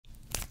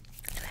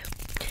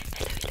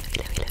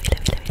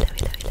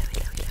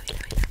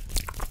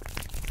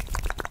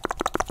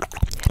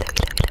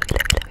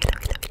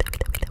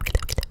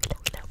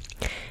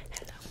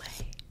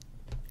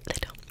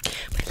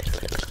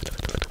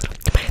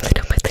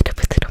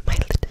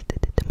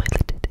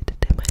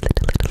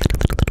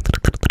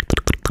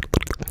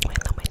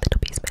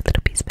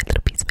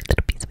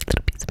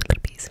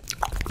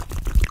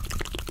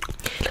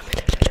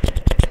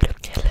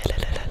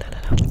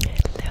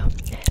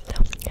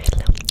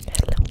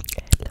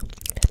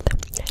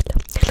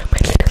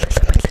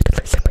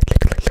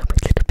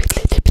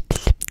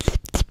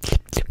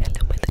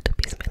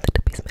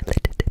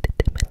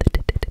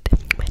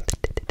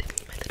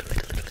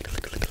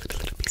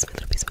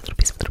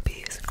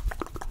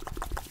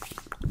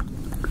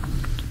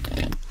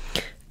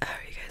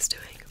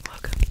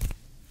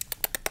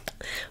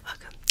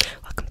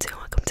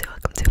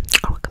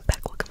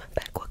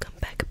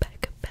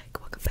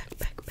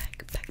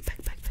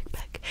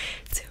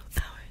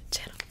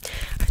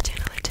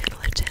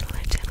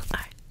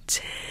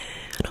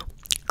channel.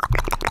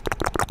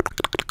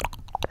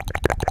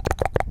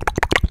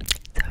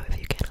 So if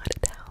you cannot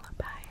tell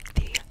by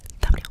the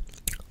thumbnail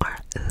or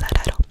the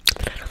title,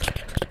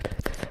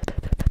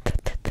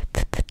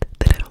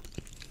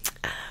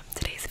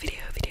 today's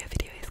video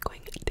is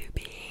going to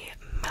be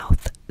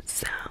mouth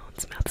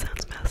sounds,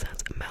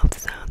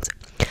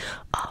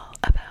 all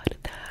about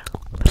the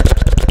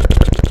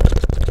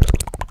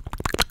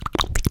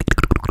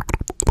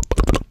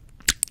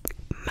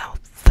mouth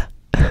sounds.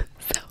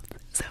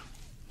 So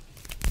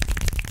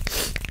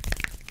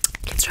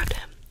get strapped in,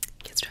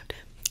 get tucked in,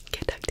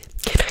 get tucked in.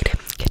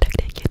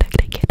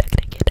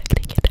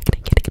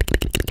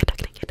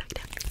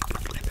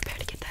 I'm prepared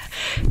to get that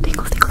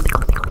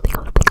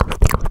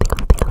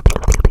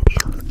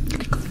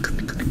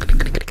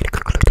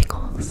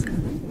tingles.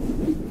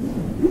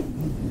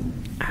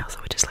 I also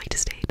would just like to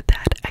state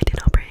that I did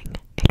not bring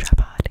a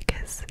tripod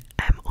because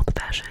I'm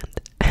old-fashioned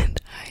and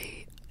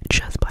I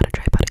just bought a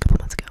tripod a couple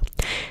months ago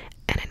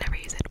and I never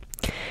use it.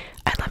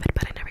 I love it,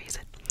 but I never use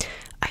it.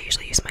 I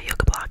usually use my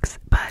yoga blocks,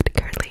 but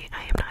currently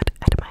I am not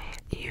at my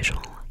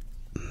usual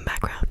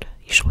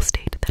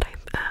state that I'm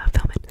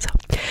filming. So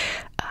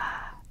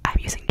I'm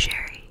using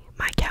Jerry,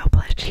 my cow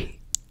plushie,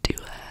 to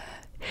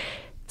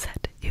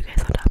set you guys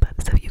on top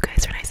of, so you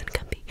guys are nice and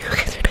comfy. You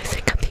guys are nice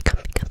and comfy.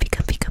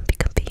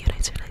 You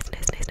guys are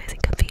nice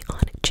and comfy on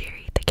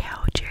Jerry the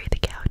cow.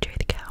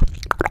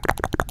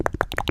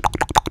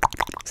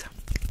 So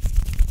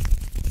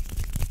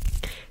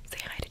say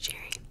hi to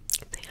Jerry.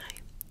 Say hi.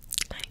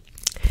 Hi.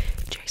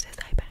 Jerry says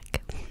hi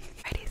back.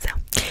 Alrighty, so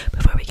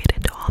before we get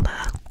into all the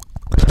mouth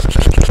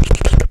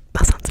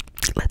sounds,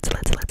 let's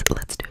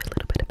do a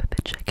little bit of a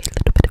fit check.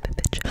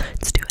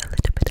 Let's do a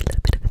little bit of a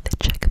fit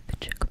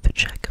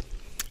check.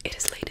 It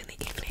is late in the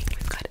evening.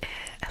 We've got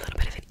a little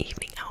bit of an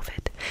evening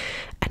outfit,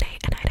 a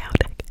night out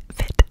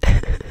fit.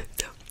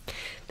 So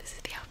this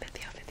is the outfit.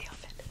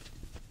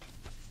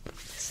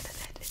 This is the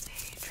fit. It's a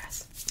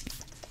dress.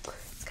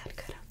 It's got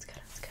cutouts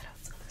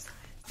on the side.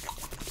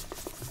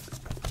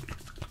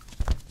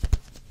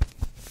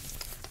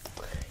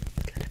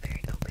 It's got a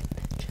very open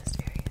chest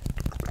area.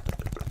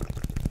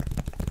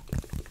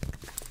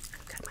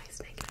 I've got my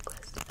snake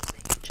necklace,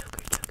 snake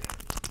choker.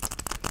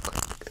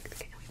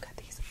 And we've got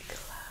these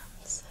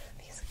gloves. So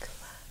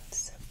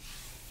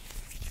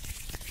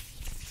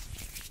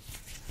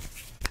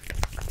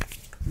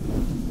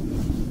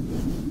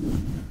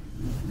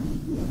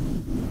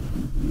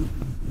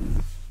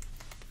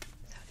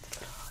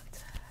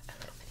it's a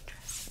little mini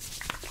dress.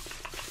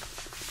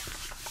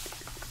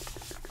 That's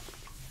what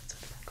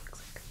the back looks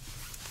like.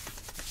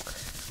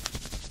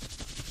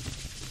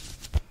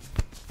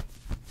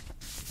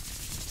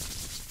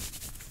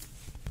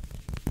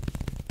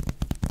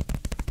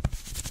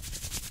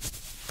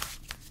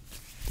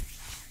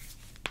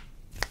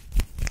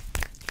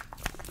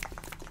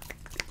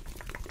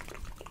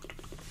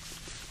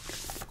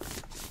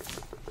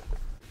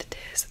 That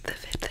is the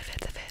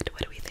fit.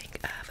 What do we think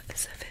of the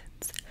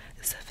fits?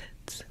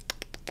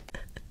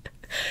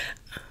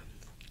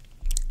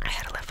 I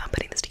had a lot of fun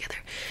putting this together.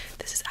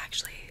 This is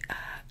actually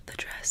the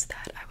dress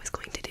that I was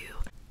going to do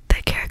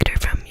the character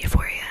from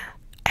Euphoria.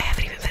 I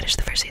haven't even finished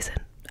the first season.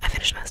 I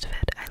finished most of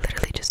it. I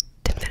literally just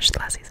didn't finish the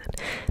last episode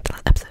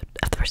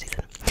of the first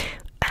season.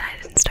 And I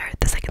didn't start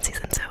the second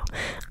season, so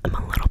I'm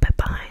a little bit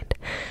behind.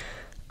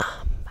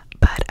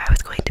 But I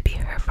was going to be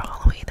her for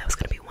Halloween. That was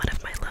going to be one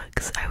of my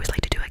looks. I always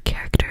like to do a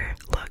character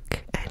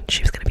look, and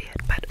she was going to be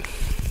it. But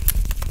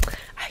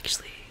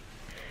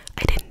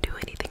I didn't do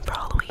anything for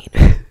Halloween.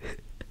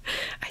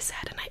 I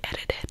sat and I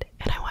edited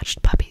and I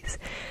watched puppies.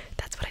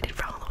 That's what I did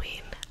for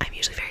Halloween. I'm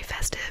usually very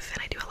festive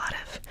and I go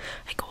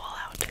all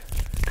out.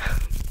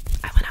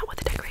 I went out with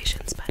the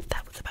decorations, but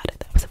that was about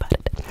it.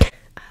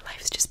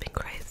 Life's just been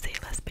crazy.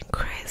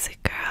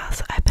 Girl.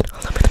 So I've been all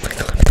over the place.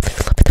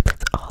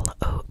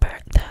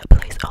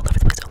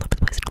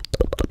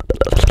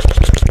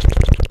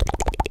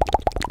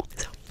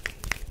 So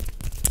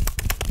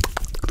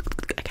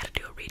I gotta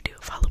do a redo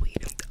of Halloween,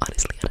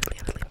 honestly. But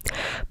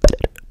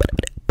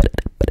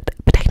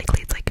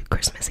technically it's like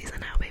Christmas season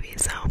now, baby.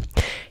 So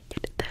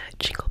get the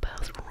jingle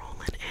bells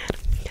rolling and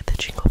get the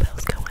jingle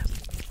bells going.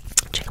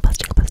 Jingle bells.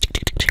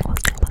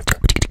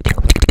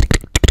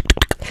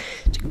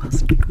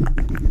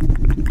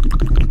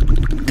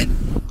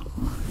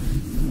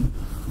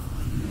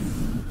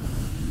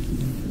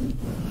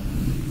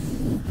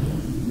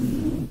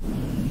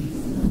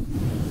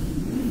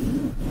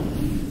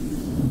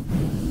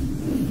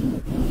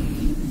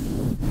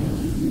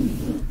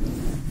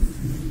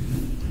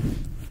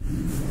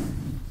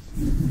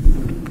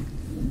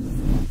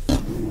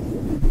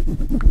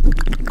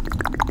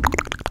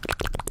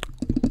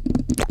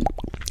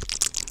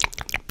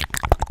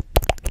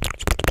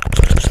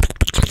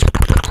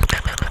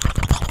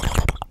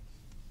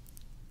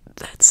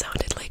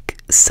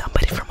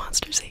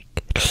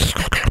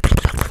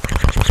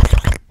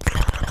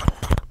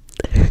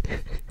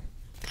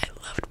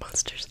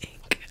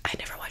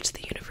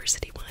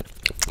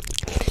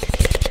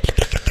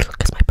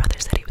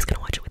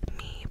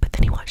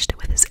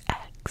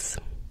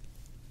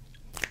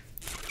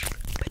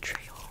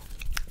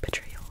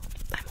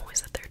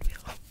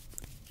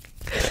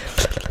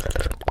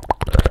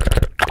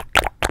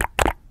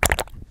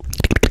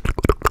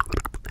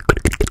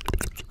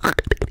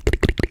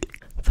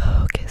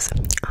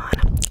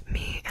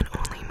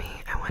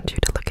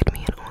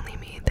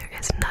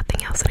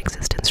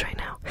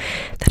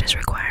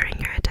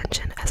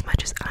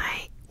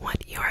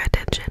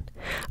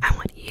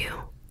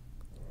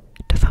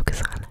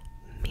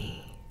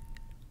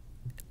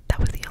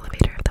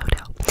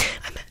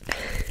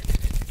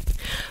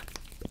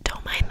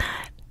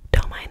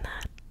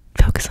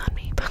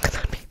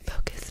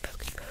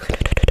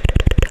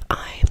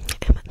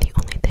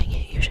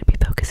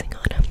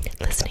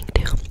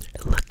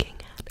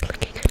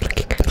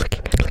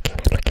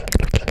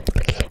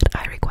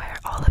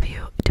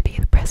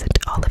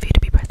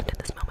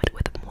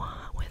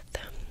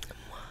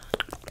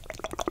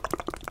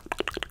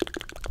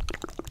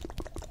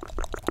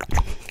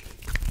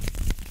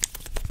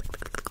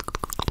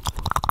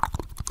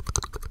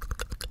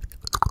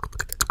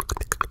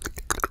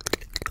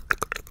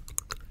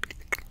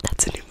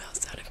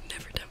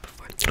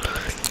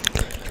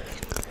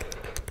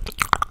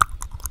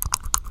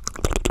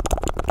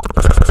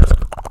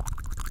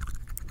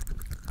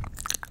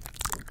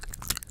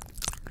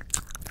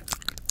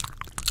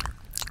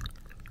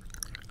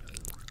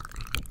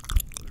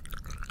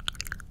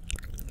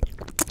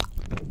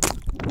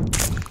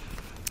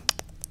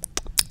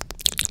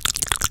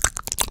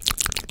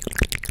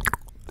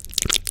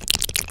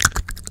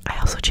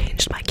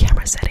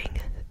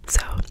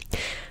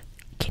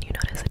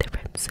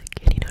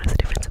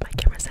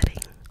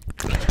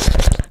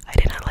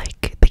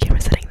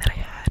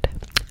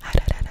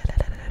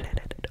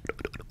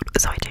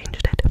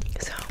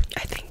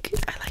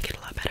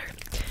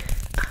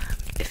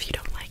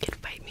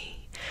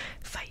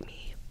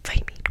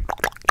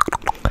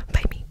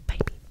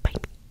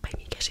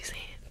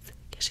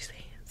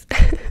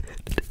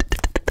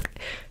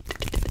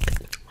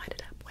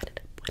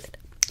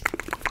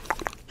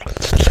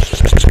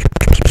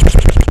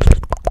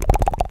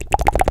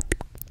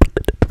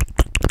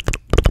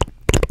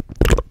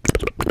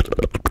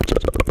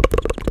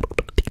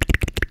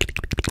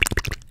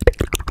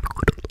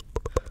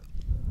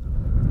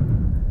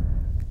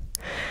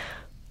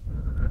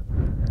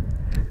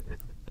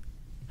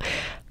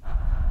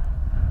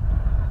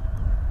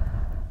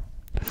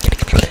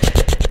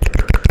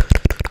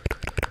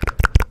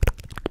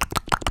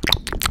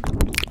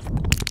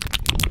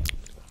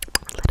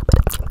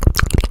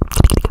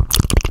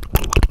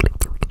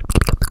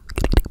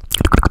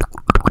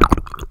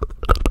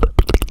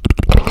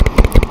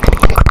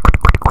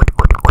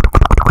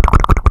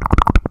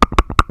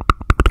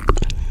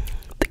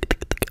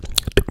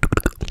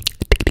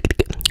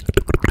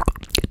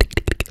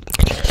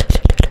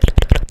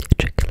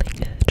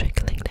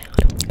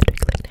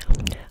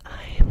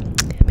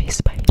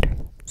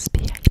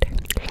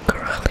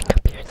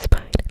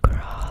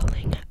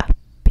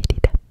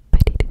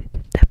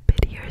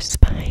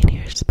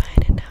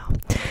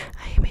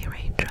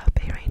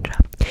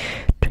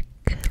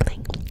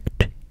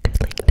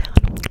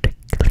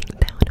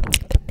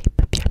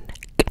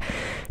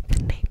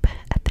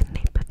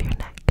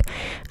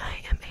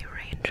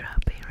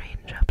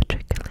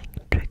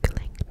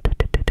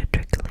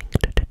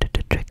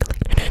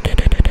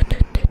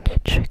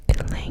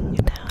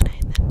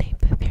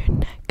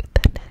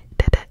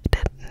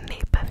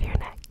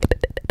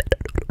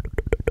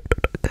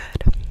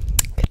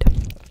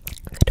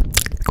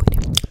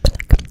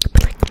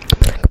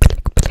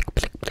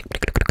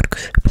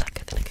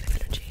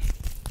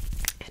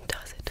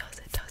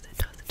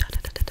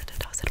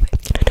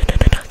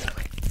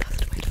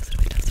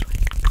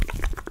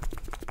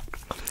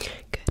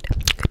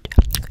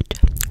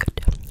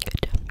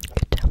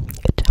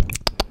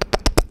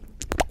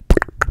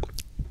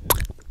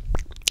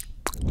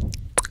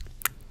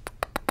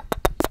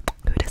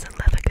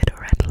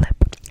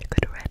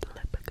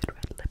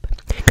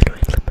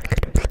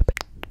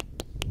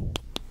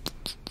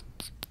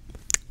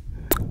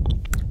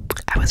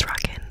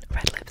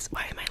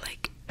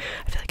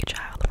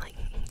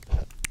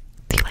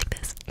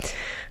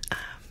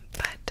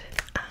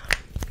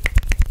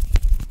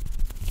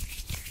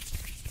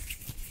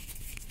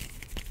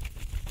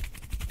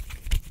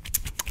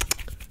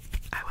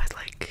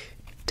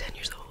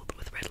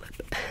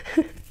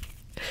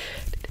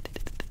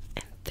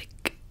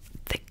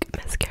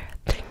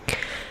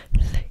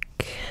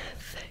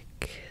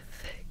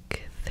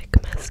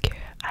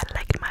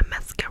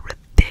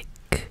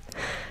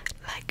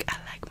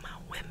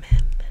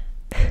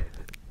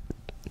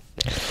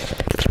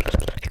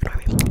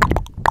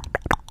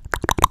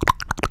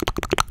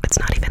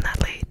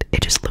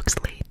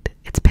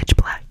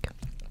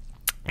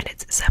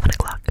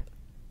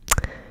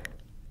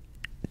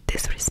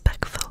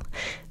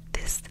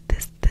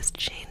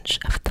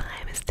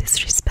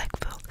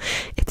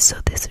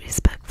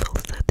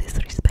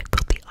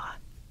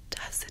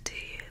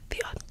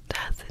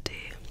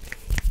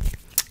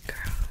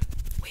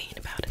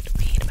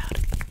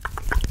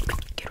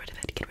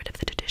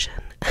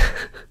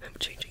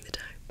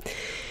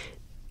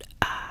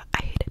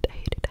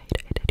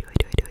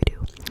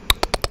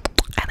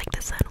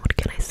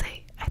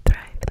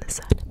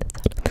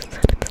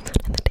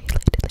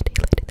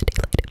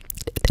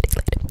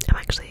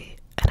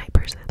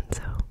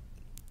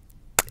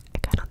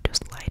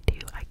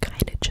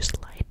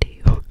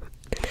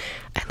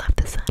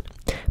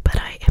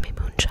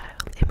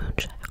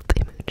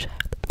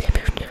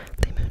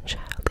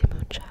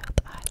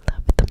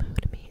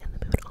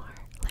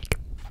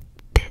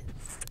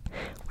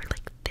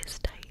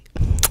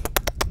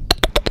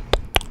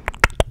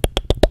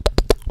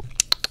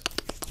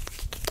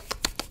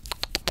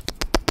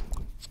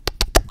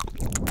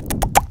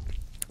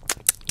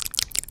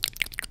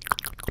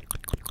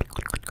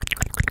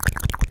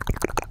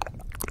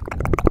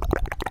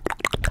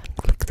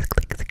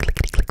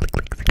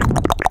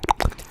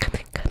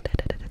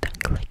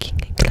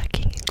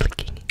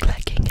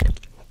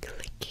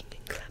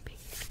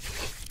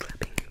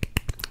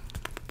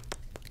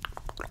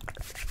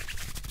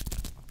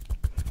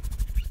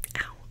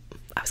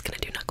 I was gonna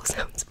do knuckle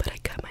sounds.